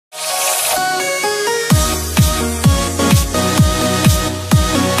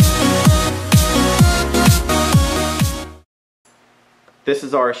This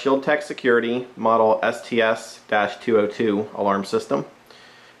is our ShieldTech Security model STS-202 alarm system.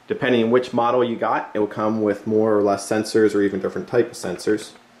 Depending on which model you got, it will come with more or less sensors or even different type of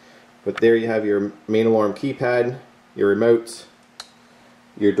sensors. But there you have your main alarm keypad, your remotes,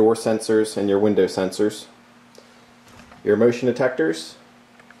 your door sensors and your window sensors, your motion detectors,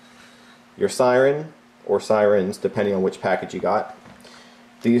 your siren or sirens depending on which package you got.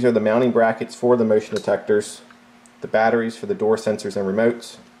 These are the mounting brackets for the motion detectors, the batteries for the door sensors and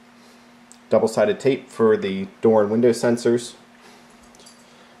remotes, double-sided tape for the door and window sensors.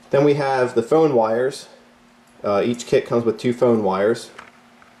 Then we have the phone wires. Each kit comes with 2 phone wires,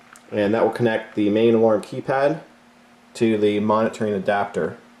 and that will connect the main alarm keypad to the monitoring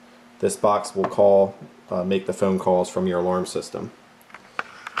adapter. This box will make the phone calls from your alarm system.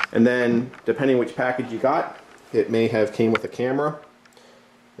 And then, depending which package you got, it may have came with a camera.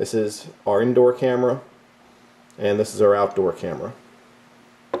 This is our indoor camera, and this is our outdoor camera.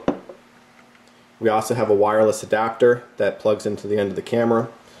 We also have a wireless adapter that plugs into the end of the camera,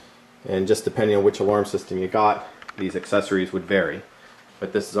 and just depending on which alarm system you got, these accessories would vary.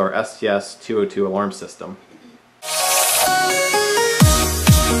 But this is our STS-202 alarm system.